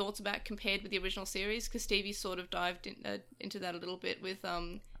 any thoughts about compared with the original series? Because Stevie sort of dived into that a little bit with,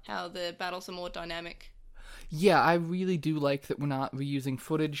 how the battles are more dynamic. yeah, I really do like that we're not reusing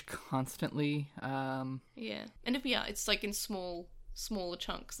footage constantly. Yeah, and if we are, it's like in smaller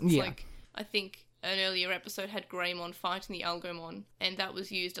chunks. It's Yeah. like, I think an earlier episode had Greymon fighting the Algomon, and that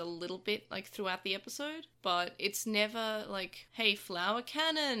was used a little bit, like, throughout the episode, but it's never like, hey, flower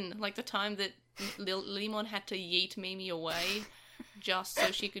cannon, like the time that Limon had to yeet Mimi away just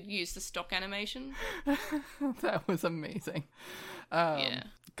so she could use the stock animation. That was amazing. Yeah.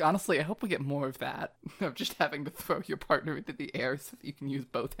 Honestly, I hope we get more of that. Of just having to throw your partner into the air so that you can use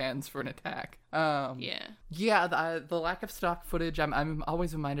both hands for an attack. Yeah. Yeah, the lack of stock footage, I'm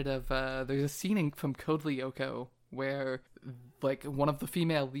always reminded of, there's a scene from Code Lyoko where, like, one of the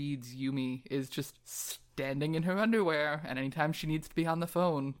female leads, Yumi, is just standing in her underwear, and anytime she needs to be on the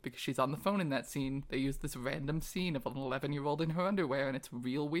phone, because she's on the phone in that scene, they use this random scene of an 11-year-old in her underwear, and it's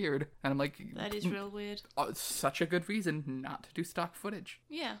real weird. And I'm like... That is real weird. Oh, it's such a good reason not to do stock footage.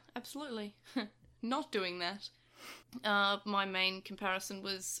 Yeah, absolutely. Not doing that. My main comparison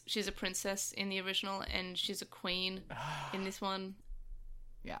was she's a princess in the original and she's a queen in this one.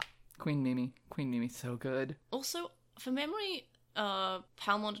 Yeah. Queen Mimi's so good. Also, for memory,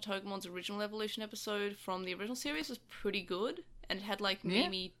 Palmon to Togemon's original evolution episode from the original series was pretty good. And it had, like, Yeah.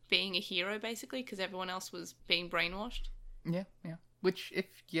 Mimi being a hero, basically, because everyone else was being brainwashed. Yeah. Which, if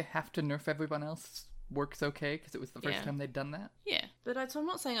you have to nerf everyone else, works okay, because it was the first Yeah. time they'd done that. Yeah, but so I'm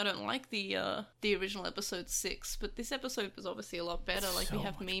not saying I don't like the original episode 6, but this episode was obviously a lot better. Like, So we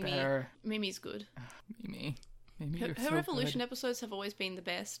have much Mimi. better. Mimi's good. Mimi, Her you're so evolution good. episodes have always been the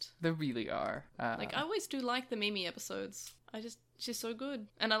best. They really are. Like, I always do like the Mimi episodes. She's so good.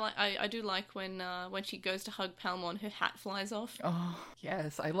 And I do like when she goes to hug Palmon, her hat flies off. Oh,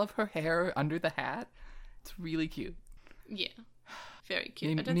 yes. I love her hair under the hat. It's really cute. Yeah. Very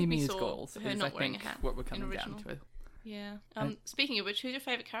cute. I don't think we Mimi's saw goals her is, not I wearing a think, hat what we're in coming original. down to. Yeah. Speaking of which, who's your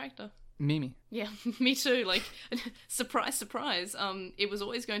favourite character? Mimi. Yeah, me too. Like, surprise, surprise. It was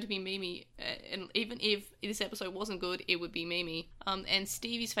always going to be Mimi, and even if this episode wasn't good, it would be Mimi. And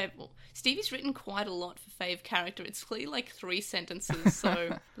Stevie's favorite. Well, Stevie's written quite a lot for fave character. It's clearly like 3 sentences.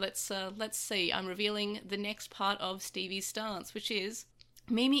 So let's see. I'm revealing the next part of Stevie's stance, which is: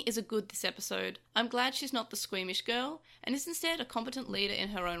 Mimi is a good this episode. I'm glad she's not the squeamish girl, and is instead a competent leader in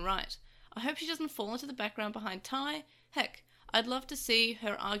her own right. I hope she doesn't fall into the background behind Ty. Heck, I'd love to see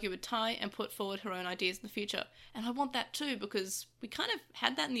her argue with Ty and put forward her own ideas in the future. And I want that too, because we kind of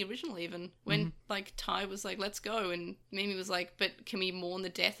had that in the original even, when like Ty was like, let's go, and Mimi was like, but can we mourn the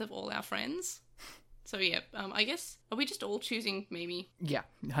death of all our friends? So yeah, I guess, are we just all choosing Mimi? Yeah,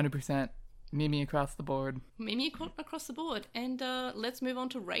 100%. Mimi across the board. Mimi across the board. And let's move on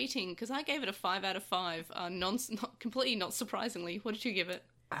to rating, because I gave it a 5 out of 5, completely not surprisingly. What did you give it?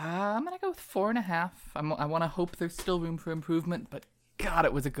 I'm gonna go with 4.5. I want to hope there's still room for improvement, but God,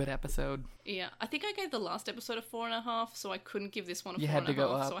 it was a good episode. Yeah, I think I gave the last episode a 4.5, so I couldn't give this one a 4.5. You had to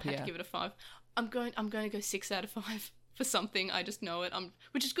go up, so I had to give it a 5. I'm going to go 6 out of 5 for something. I just know it.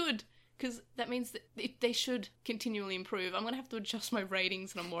 Which is good, because that means that they should continually improve. I'm going to have to adjust my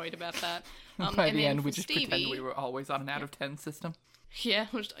ratings, and I'm worried about that. By the end, we just pretend we were always on an out of 10 system. Yeah,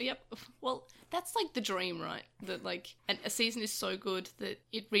 yep. Well, that's like the dream, right? That like a season is so good that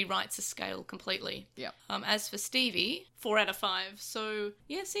it rewrites a scale completely. Yeah. As for Stevie, 4 out of 5. So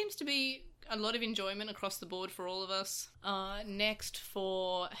yeah, seems to be a lot of enjoyment across the board for all of us. Next,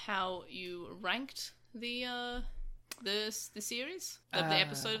 for how you ranked the series, the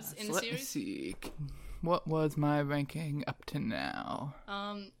episodes in the series. Let me see. What was my ranking up to now?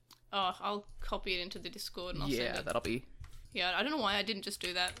 I'll copy it into the Discord and I'll send it. That'll be. Yeah, I don't know why I didn't just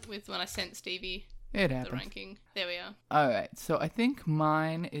do that when I sent Stevie the ranking. There we are. Alright, so I think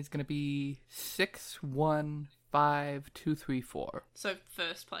mine is going to be 6, 1, 5, 2, 3, 4. So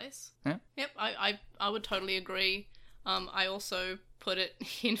first place? Yeah. Yep, I would totally agree. I also put it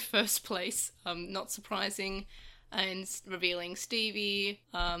in first place, not surprising, and revealing Stevie.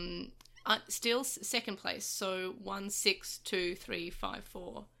 Still second place, so 1, 6, 2, 3, 5,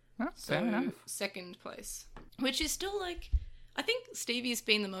 4. Oh, so fair enough. Second place, which is still like, I think Stevie's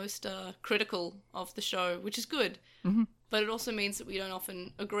been the most critical of the show, which is good. Mm-hmm. But it also means that we don't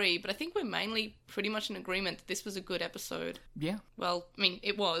often agree. But I think we're mainly pretty much in agreement that this was a good episode. Yeah. Well, I mean,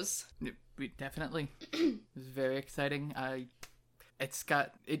 it was. Definitely. It was very exciting.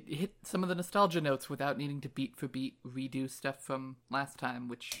 It hit some of the nostalgia notes without needing to beat for beat redo stuff from last time,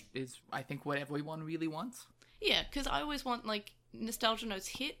 which is, I think, what everyone really wants. Yeah, because I always want, like, nostalgia notes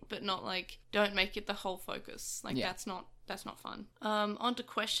hit, but not, like, don't make it the whole focus. Like, that's not fun. On to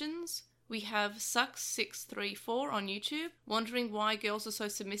questions. We have Sucks634 on YouTube, wondering why girls are so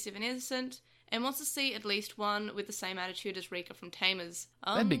submissive and innocent, and wants to see at least one with the same attitude as Rika from Tamers.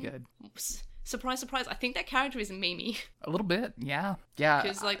 That'd be good. Surprise, surprise. I think that character is Mimi. A little bit, yeah. Yeah.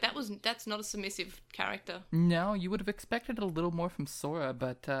 Because, like, that's not a submissive character. No, you would have expected a little more from Sora,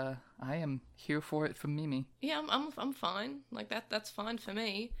 but I am here for it from Mimi. Yeah, I'm fine. Like, that's fine for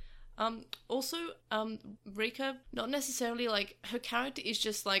me. Also, Rika, not necessarily, like, her character is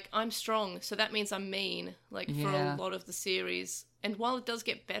just, like, I'm strong, so that means I'm mean, like, for a lot of the series. And while it does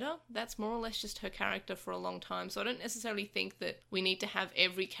get better, that's more or less just her character for a long time. So I don't necessarily think that we need to have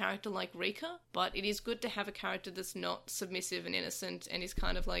every character like Rika, but it is good to have a character that's not submissive and innocent and is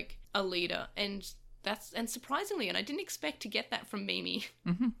kind of like a leader. And surprisingly, and I didn't expect to get that from Mimi.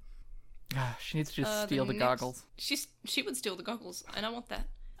 Mm-hmm. She needs to just steal the goggles. She would steal the goggles, and I want that.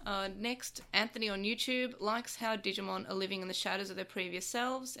 Next, Anthony on YouTube likes how Digimon are living in the shadows of their previous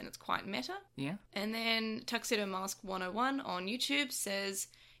selves, and it's quite meta. Yeah. And then Tuxedo Mask 101 on YouTube says,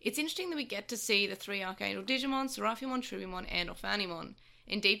 it's interesting that we get to see the 3 Archangel Digimon, Seraphimon, Trubimon, and Ophanimon.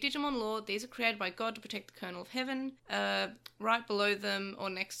 In deep Digimon lore, these are created by God to protect the Kernel of Heaven. Right below them, or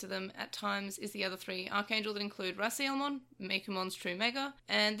next to them, at times, is the other 3 Archangel that include Racielmon, Mekumon's true Mega,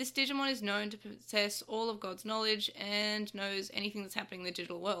 and this Digimon is known to possess all of God's knowledge and knows anything that's happening in the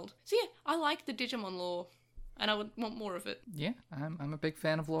digital world. So yeah, I like the Digimon lore, and I would want more of it. Yeah, I'm a big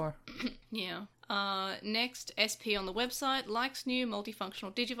fan of lore. Yeah. Next, SP on the website likes new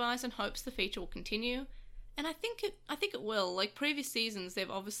multifunctional Digivice and hopes the feature will continue. And I think it will. Like, previous seasons, they've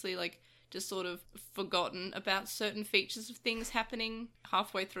obviously, like, just sort of forgotten about certain features of things happening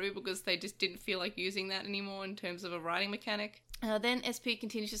halfway through because they just didn't feel like using that anymore in terms of a writing mechanic. Then SP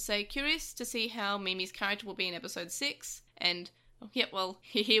continues to say, curious to see how Mimi's character will be in episode 6. And, yeah, well,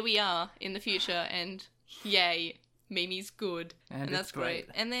 here we are in the future, and yay, Mimi's good. And that's it's great.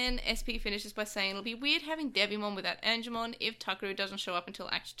 And then SP finishes by saying it'll be weird having Devimon without Angemon if Tuckeroo doesn't show up until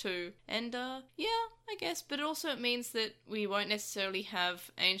Act 2. And, yeah, I guess. But it also means that we won't necessarily have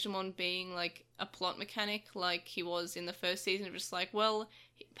Angemon being, like, a plot mechanic like he was in the first season. Just like, well,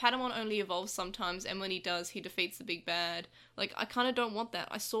 Patamon only evolves sometimes, and when he does, he defeats the big bad. Like, I kind of don't want that.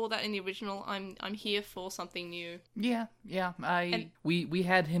 I saw that in the original. I'm here for something new. Yeah. We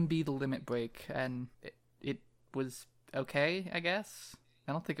had him be the limit break, and it was okay, I guess.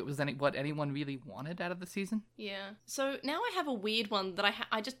 I don't think it was what anyone really wanted out of the season. Yeah. So now I have a weird one that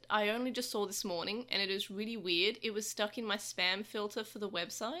I only just saw this morning, and it is really weird. It was stuck in my spam filter for the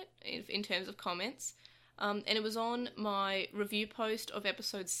website in terms of comments. And it was on my review post of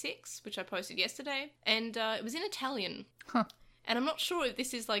episode 6, which I posted yesterday, and it was in Italian. Huh. And I'm not sure if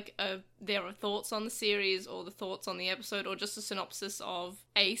this is like their thoughts on the series or the thoughts on the episode or just a synopsis of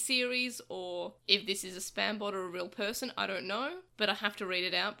a series or if this is a spam bot or a real person. I don't know, but I have to read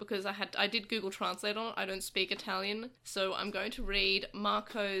it out because I did Google Translate on it. I don't speak Italian, so I'm going to read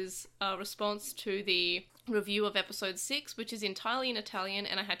Marco's response to the review of episode 6, which is entirely in Italian,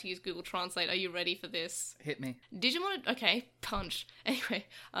 and I had to use Google Translate. Are you ready for this? Hit me. Okay, punch. Anyway,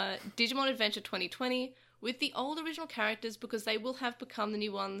 Digimon Adventure 2020 with the old original characters because they will have become the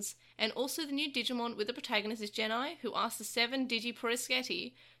new ones, and also the new Digimon with the protagonist is Genai, who asks the 7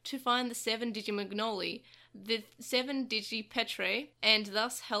 Digipereschetti to find the 7 Digimagnoli, the 7 Digipetre, and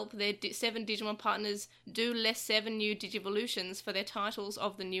thus help their 7 Digimon partners do less 7 new Digivolutions for their titles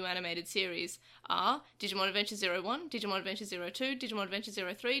of the new animated series are Digimon Adventure 01, Digimon Adventure 02, Digimon Adventure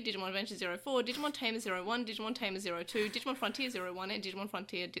 03, Digimon Adventure 04, Digimon Tamer 01, Digimon Tamer 02, Digimon Frontier 01, and Digimon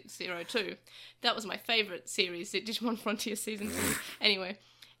Frontier 02. That was my favourite series, Digimon Frontier Season 2. Anyway.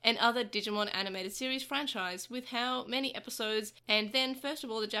 And other Digimon animated series franchise with how many episodes, and then first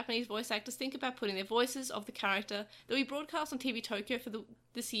of all the Japanese voice actors think about putting their voices of the character that we broadcast on TV Tokyo for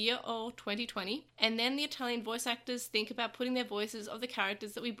this year or 2020, and then the Italian voice actors think about putting their voices of the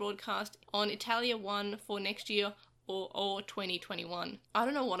characters that we broadcast on Italia 1 for next year or 2021. I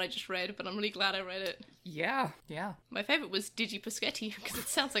don't know what I just read, but I'm really glad I read it. Yeah. My favourite was Digipeschetti because it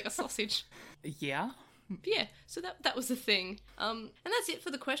sounds like a sausage. Yeah. Yeah, so that was the thing. And that's it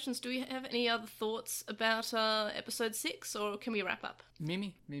for the questions. Do we have any other thoughts about episode 6, or can we wrap up?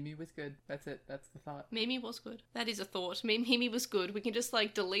 Mimi was good. That's it. That's the thought. Mimi was good. That is a thought. Mimi was good. We can just,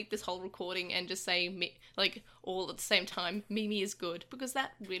 like, delete this whole recording and just say, all at the same time, Mimi is good, because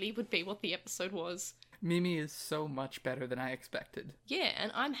that really would be what the episode was. Mimi is so much better than I expected. Yeah,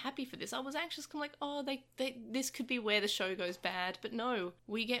 and I'm happy for this. I was anxious, I'm like, oh, this could be where the show goes bad, but no,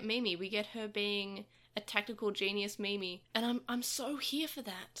 we get Mimi. We get her being a tactical genius Mimi, and I'm so here for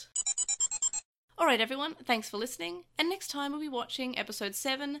that. Alright everyone, thanks for listening, and next time we'll be watching episode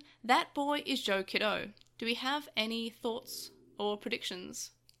 7, That Boy is Joe Kiddo. Do we have any thoughts or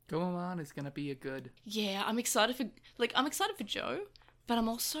predictions? Gomamon is gonna be a good... Yeah, I'm excited for Joe, but I'm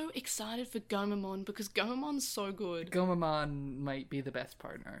also excited for Gomamon because Gomamon's so good. Gomamon might be the best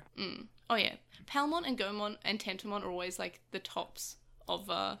partner. Oh yeah, Palmon and Gomamon and Tentomon are always like the tops of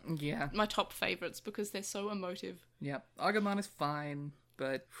my top favourites because they're so emotive. Yep. Agumon is fine,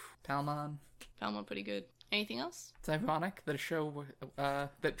 but Palmon pretty good. Anything else? It's ironic that a show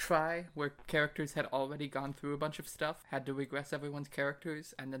that Try, where characters had already gone through a bunch of stuff, had to regress everyone's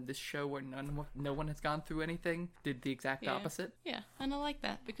characters, and then this show where no one has gone through anything did the exact opposite. Yeah, and I like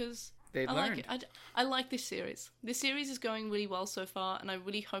that because they've learned. Like it. I like this series. This series is going really well so far, and I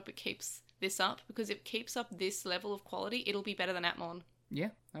really hope it keeps this up because if it keeps up this level of quality, it'll be better than Atmon.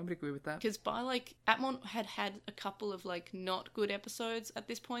 Yeah, I would agree with that. Because Atmon had a couple of, not good episodes at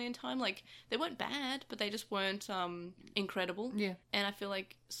this point in time. They weren't bad, but they just weren't, incredible. Yeah. And I feel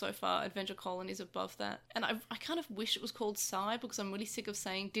like, so far, Adventure Colon is above that. And I kind of wish it was called Psy, because I'm really sick of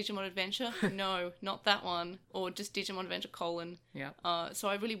saying Digimon Adventure. No, not that one. Or just Digimon Adventure Colon. Yeah. So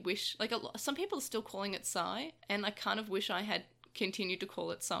I really wish, some people are still calling it Psy, and I kind of wish I had continue to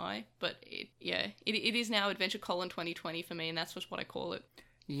call it Psy, but it is now Adventure Colon 2020 for me, and that's just what I call it.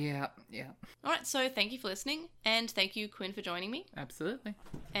 Yeah. Alright, so thank you for listening, and thank you, Quinn, for joining me. Absolutely.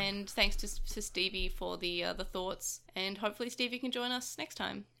 And thanks to Stevie for the thoughts, and hopefully Stevie can join us next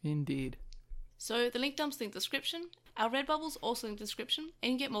time. Indeed. So the link dump's linked in the description, our Redbubble's also linked in the description,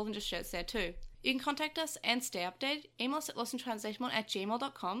 and you can get more than just shirts there too. You can contact us and stay updated, email us at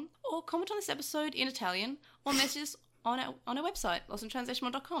lostintranslationmon@gmail.com, or comment on this episode in Italian, or message us on our website,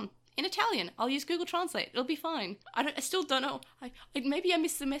 lostintranslationmon.com. In Italian. I'll use Google Translate. It'll be fine. I still don't know. Maybe I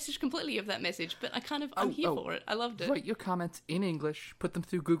missed the message completely of that message, but I'm here for it. I loved it. Write your comments in English, put them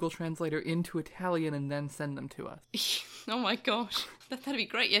through Google Translator into Italian, and then send them to us. Oh my gosh. That'd be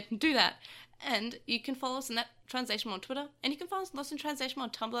great. Yeah, do that. And you can follow us in that Translation on Twitter, and you can follow us Lost in Translation on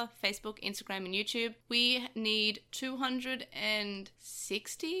Tumblr, Facebook, Instagram, and YouTube. We need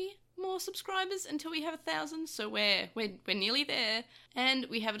 260 more subscribers until we have 1,000, so we're nearly there. And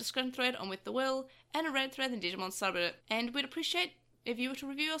we have a discussion thread on With the Will and a Reddit thread in Digimon subreddit. And we'd appreciate if you were to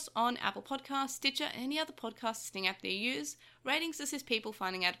review us on Apple Podcasts, Stitcher, and any other podcast listening app that you use. Ratings assist people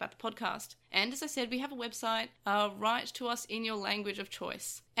finding out about the podcast. And as I said, we have a website. Write to us in your language of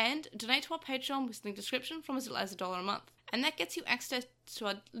choice. And donate to our Patreon with the link description from as little as $1 a month. And that gets you access to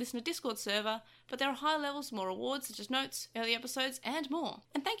our listener Discord server, but there are higher levels, more rewards such as notes, early episodes, and more.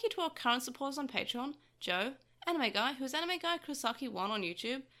 And thank you to our current supporters on Patreon, Joe, Anime Guy, who is Anime Guy Kurosaki1 on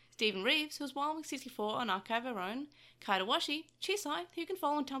YouTube, Stephen Reeves, who is Wildwing64 on Archive Our Own, Kaidawashi, Chisai, who you can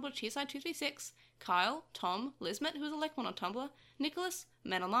follow on Tumblr, Chisai236, Kyle, Tom, Lismet, who is Alekmon on Tumblr, Nicholas,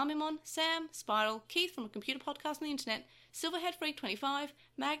 Manalamimon, Sam, Spiral, Keith from a computer podcast on the internet, Silverhead Freak 25,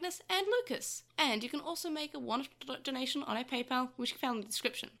 Magnus, and Lucas. And you can also make a one-off donation on our PayPal, which you can find in the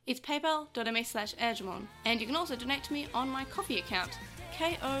description. It's paypal.me/Airjamon. And you can also donate to me on my Ko-fi account,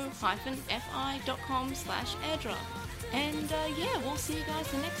 ko-fi.com/airdrop. And yeah, we'll see you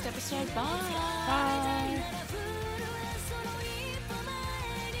guys in the next episode. Bye! Bye!